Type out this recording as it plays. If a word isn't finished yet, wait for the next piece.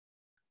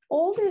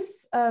all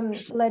this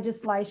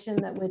legislation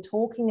that we're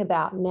talking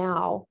about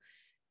now,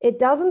 it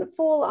doesn't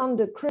fall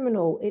under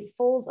criminal, it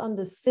falls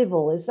under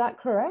civil. Is that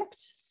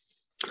correct?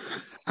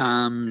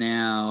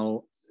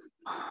 Now,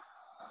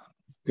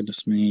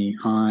 goodness me,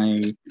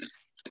 I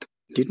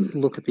didn't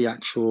look at the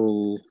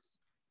actual...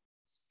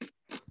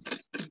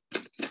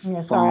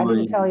 Yeah, sorry, I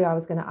didn't tell you I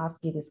was going to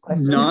ask you this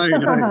question. No,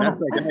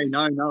 that's okay.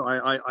 No,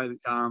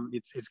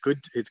 it's good.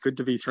 It's good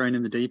to be thrown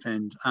in the deep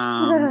end.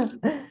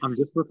 I'm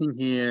just looking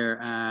here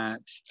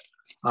at.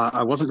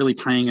 I wasn't really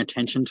paying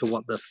attention to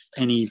what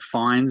any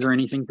fines or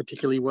anything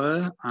particularly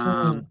were.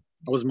 I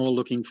was more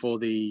looking for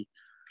the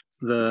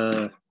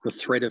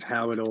thread of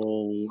how it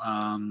all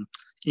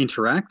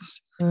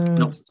interacts,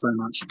 not so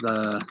much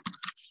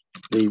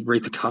the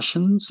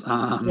repercussions.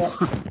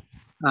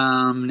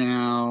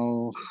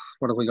 Now,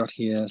 what have we got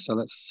here? So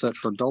let's search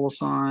for a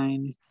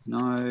 $sign.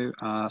 No.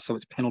 So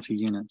it's penalty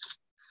units.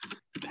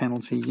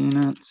 Penalty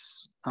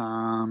units.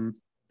 So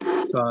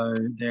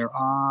there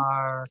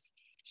are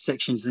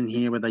sections in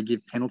here where they give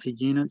penalty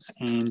units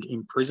and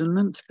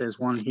imprisonment. There's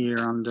one here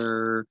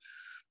under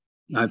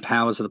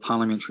powers of the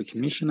Parliamentary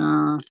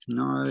Commissioner.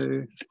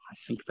 No, I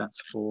think that's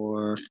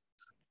for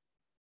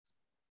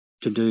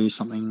to do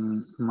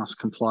something must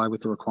comply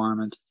with the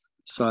requirement.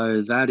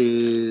 So that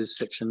is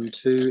section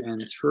 2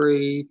 and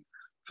 3.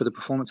 For the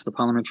performance of the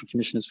Parliamentary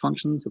Commissioner's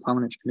functions, the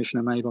Parliamentary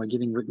Commissioner may, by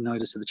giving written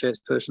notice to the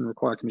chairperson,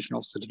 require a Commission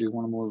officer to do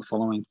one or more of the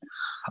following.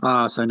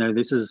 So no,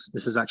 this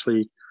is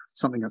actually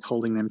something that's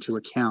holding them to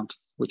account,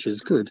 which is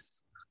good.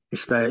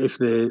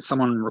 If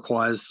someone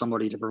requires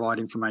somebody to provide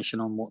information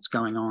on what's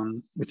going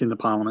on within the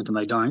Parliament and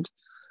they don't,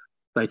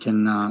 they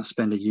can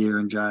spend a year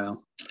in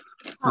jail.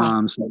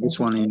 So this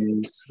one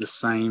is the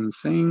same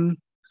thing.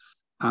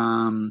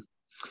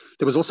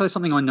 There was also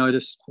something I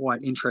noticed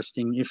quite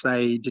interesting. If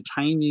they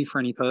detain you for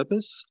any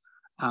purpose,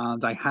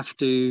 they have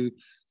to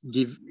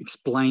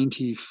explain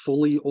to you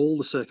fully all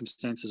the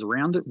circumstances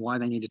around it, why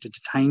they needed to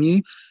detain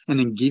you, and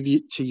then give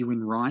it to you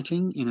in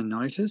writing in a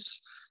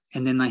notice.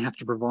 And then they have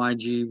to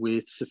provide you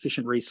with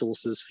sufficient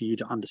resources for you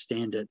to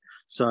understand it.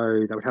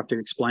 So they would have to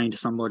explain to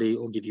somebody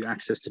or give you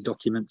access to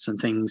documents and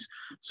things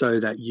so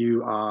that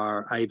you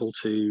are able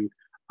to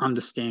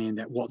understand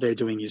that what they're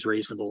doing is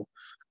reasonable.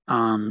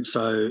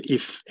 So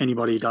if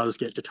anybody does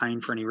get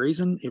detained for any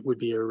reason, it would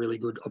be a really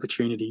good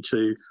opportunity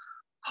to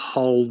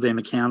hold them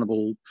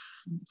accountable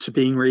to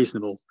being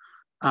reasonable.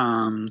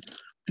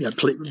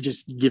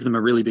 Just give them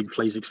a really big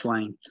please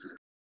explain.